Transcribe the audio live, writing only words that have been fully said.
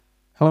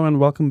Hello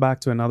and welcome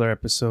back to another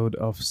episode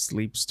of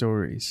Sleep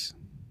Stories.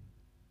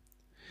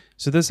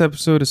 So, this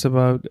episode is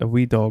about a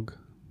wee dog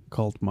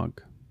called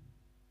Mug.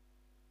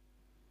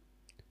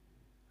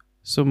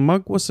 So,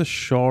 Mug was a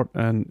short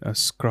and a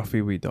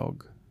scruffy wee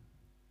dog.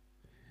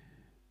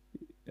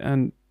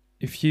 And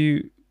if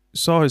you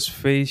saw his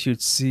face,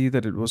 you'd see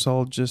that it was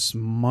all just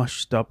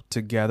mushed up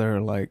together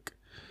like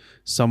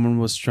someone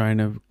was trying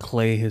to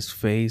clay his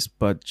face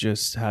but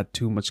just had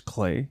too much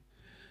clay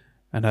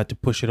and had to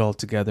push it all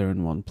together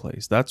in one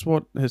place. That's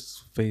what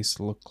his face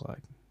looked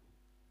like.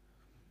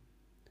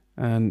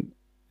 And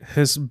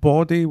his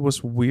body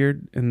was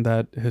weird in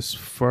that his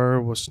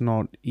fur was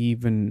not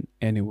even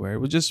anywhere. It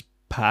was just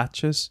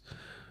patches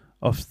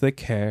of thick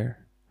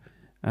hair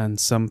and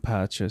some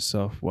patches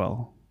of,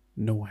 well,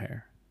 no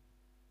hair.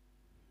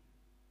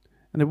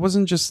 And it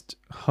wasn't just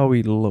how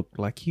he looked,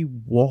 like he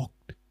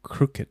walked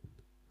crooked.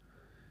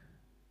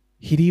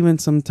 He'd even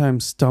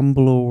sometimes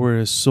stumble over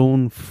his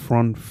own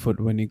front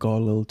foot when he got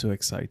a little too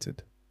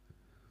excited.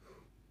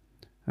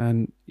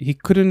 And he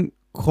couldn't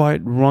quite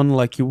run,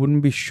 like you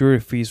wouldn't be sure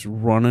if he's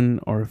running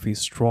or if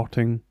he's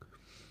trotting.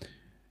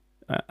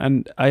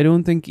 And I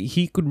don't think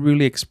he could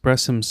really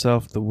express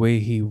himself the way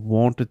he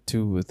wanted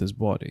to with his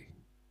body.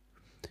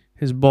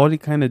 His body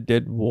kind of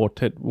did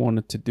what it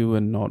wanted to do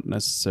and not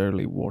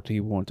necessarily what he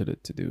wanted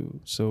it to do.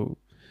 So,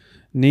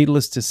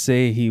 needless to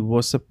say, he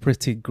was a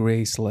pretty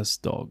graceless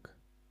dog.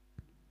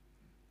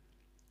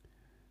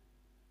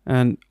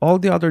 And all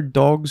the other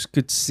dogs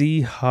could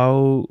see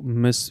how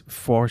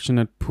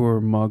misfortunate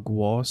poor Mug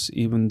was,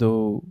 even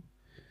though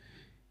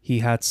he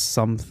had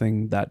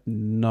something that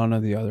none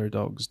of the other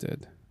dogs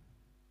did.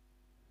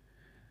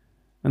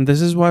 And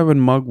this is why when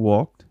Mug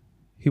walked,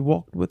 he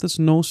walked with his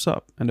nose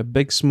up and a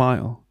big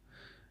smile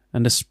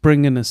and a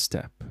spring in his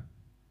step.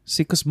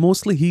 See, because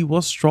mostly he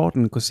was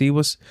trotting because he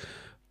was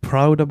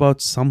proud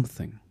about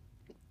something.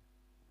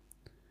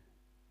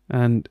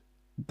 And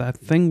that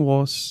thing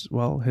was,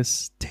 well,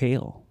 his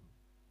tail.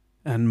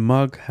 And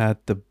Mug had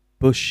the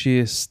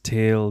bushiest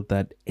tail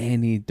that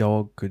any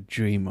dog could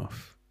dream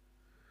of.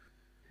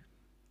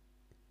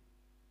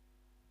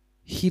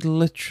 He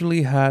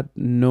literally had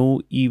no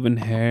even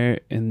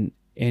hair in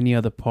any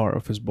other part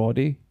of his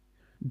body,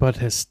 but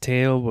his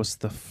tail was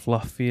the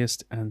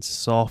fluffiest and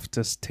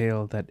softest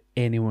tail that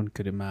anyone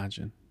could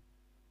imagine.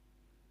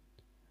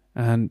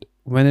 And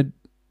when it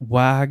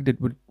wagged,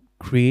 it would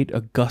create a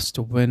gust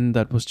of wind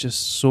that was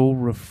just so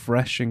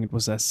refreshing. It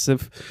was as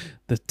if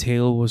the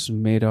tail was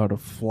made out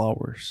of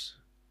flowers.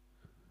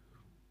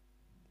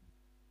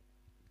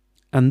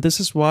 And this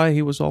is why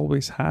he was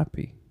always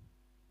happy.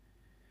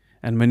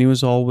 And when he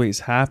was always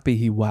happy,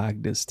 he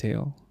wagged his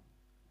tail.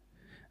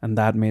 And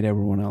that made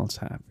everyone else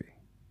happy.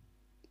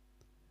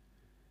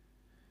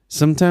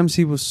 Sometimes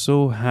he was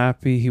so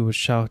happy he would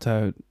shout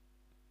out,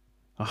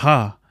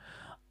 "Aha!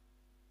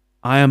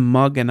 I am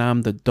Mug and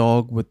I'm the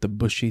dog with the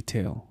bushy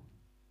tail."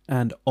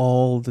 And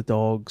all the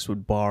dogs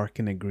would bark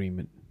in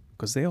agreement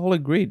because they all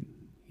agreed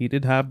he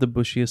did have the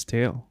bushiest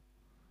tail.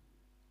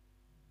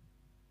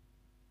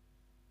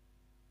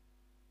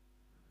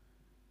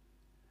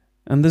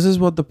 And this is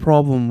what the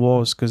problem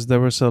was, because there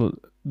was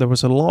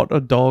a lot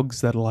of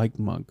dogs that liked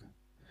Mug,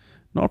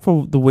 not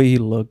for the way he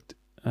looked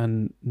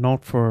and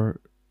not for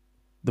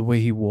the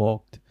way he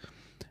walked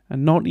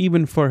and not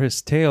even for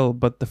his tail,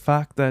 but the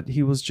fact that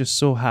he was just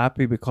so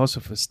happy because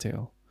of his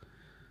tail.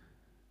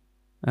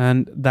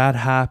 And that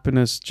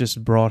happiness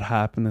just brought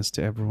happiness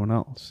to everyone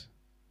else.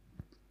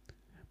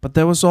 But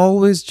there was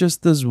always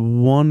just this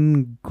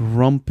one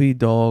grumpy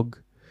dog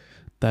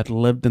that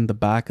lived in the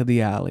back of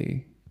the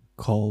alley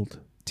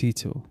called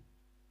Tito.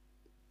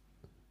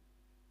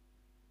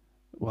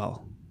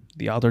 Well,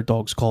 the other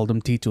dogs called him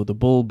Tito the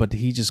Bull, but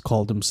he just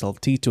called himself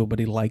Tito, but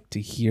he liked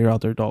to hear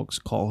other dogs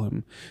call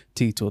him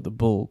Tito the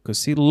Bull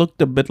because he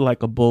looked a bit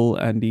like a bull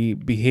and he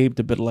behaved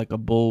a bit like a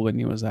bull when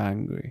he was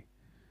angry.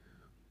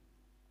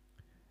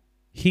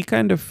 He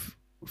kind of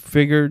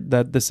figured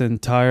that this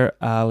entire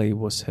alley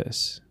was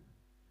his.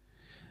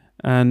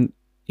 And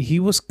he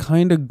was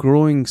kind of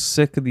growing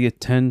sick of the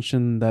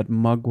attention that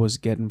Mug was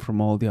getting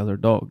from all the other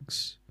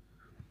dogs.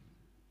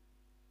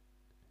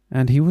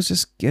 And he was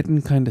just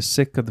getting kind of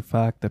sick of the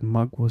fact that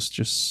Mug was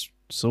just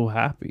so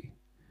happy.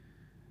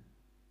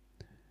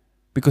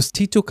 Because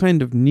Tito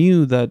kind of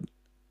knew that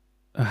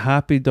a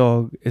happy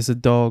dog is a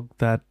dog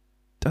that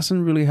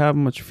doesn't really have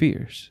much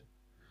fears.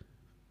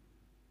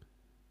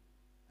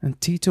 And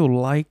Tito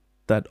liked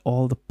that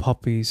all the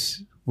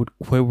puppies would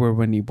quiver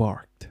when he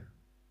barked.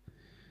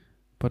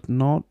 But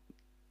not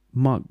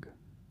Mug.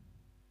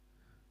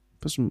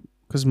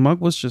 Because Mug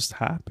was just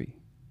happy.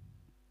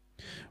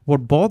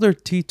 What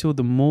bothered Tito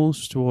the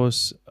most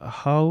was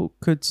how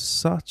could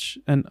such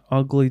an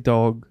ugly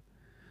dog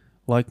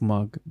like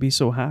Mug be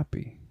so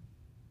happy?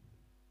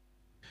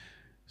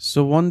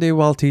 So one day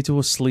while Tito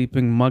was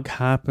sleeping, Mug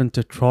happened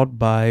to trot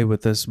by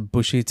with his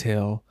bushy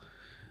tail.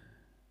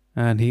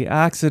 And he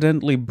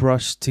accidentally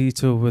brushed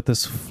Tito with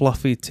his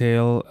fluffy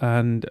tail,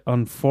 and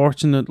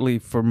unfortunately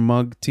for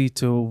Mug,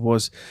 Tito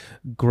was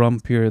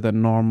grumpier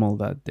than normal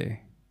that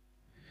day.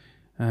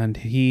 and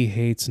he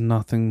hates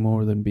nothing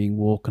more than being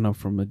woken up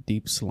from a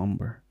deep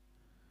slumber.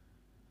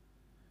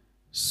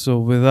 So,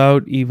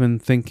 without even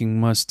thinking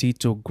much,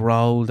 Tito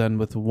growled and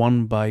with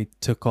one bite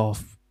took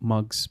off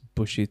Mug's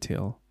bushy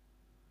tail.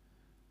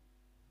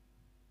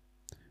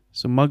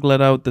 So, Mug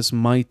let out this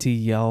mighty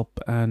yelp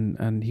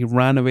and he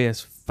ran away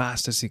as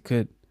fast as he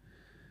could.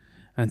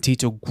 And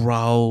Tito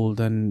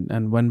growled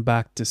and went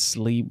back to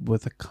sleep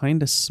with a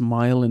kind of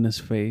smile in his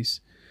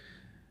face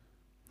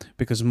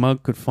because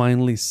Mug could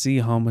finally see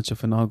how much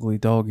of an ugly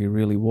dog he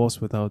really was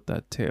without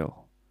that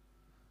tail.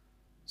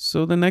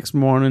 So the next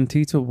morning,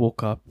 Tito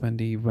woke up and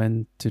he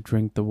went to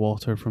drink the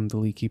water from the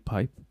leaky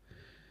pipe.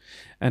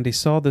 And he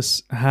saw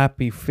this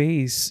happy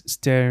face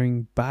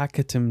staring back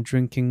at him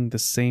drinking the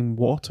same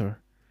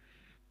water.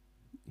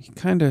 He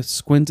kind of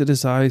squinted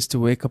his eyes to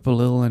wake up a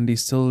little, and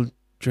he's still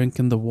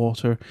drinking the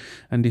water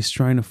and he's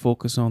trying to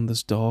focus on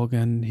this dog,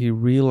 and he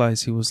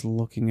realized he was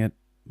looking at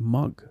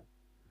Mug.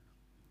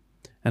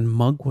 And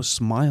Mug was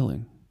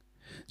smiling.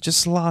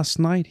 Just last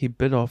night he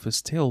bit off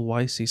his tail.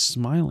 Why is he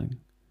smiling?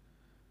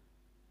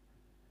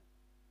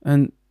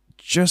 And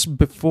just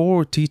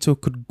before Tito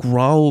could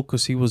growl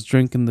because he was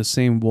drinking the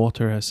same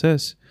water as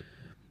his,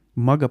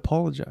 Mug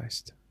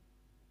apologized.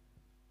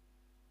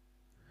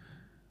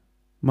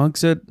 Mug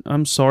said,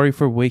 "I'm sorry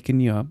for waking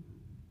you up."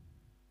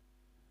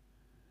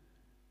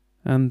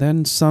 And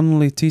then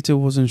suddenly Tito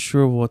wasn't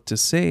sure what to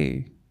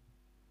say.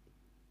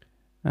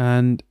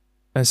 And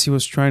as he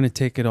was trying to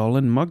take it all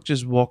in, Mug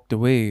just walked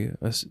away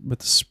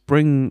with a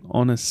spring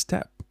on his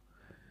step.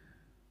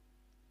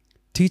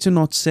 Tito,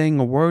 not saying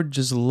a word,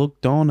 just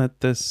looked on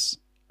at this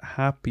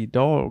happy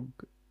dog,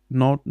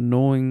 not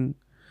knowing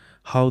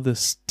how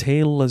this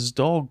tailless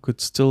dog could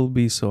still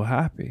be so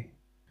happy.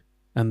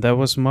 And there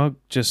was Mug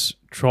just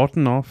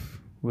trotting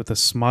off with a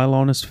smile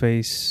on his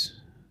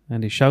face,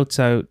 and he shouts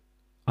out,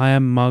 "I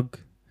am Mug,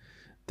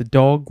 the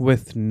dog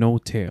with no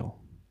tail."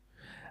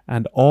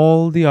 And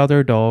all the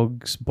other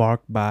dogs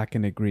bark back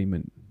in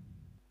agreement.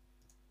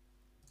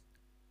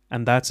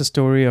 And that's a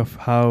story of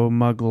how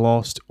Mug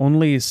lost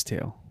only his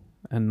tail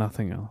and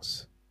nothing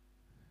else.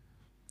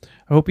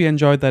 I hope you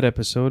enjoyed that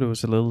episode. It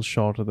was a little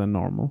shorter than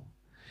normal.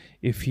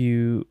 If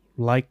you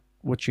like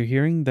what you're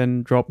hearing,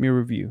 then drop me a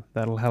review.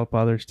 That'll help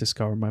others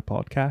discover my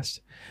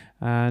podcast.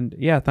 And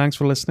yeah, thanks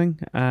for listening.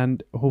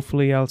 And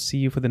hopefully I'll see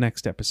you for the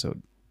next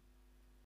episode.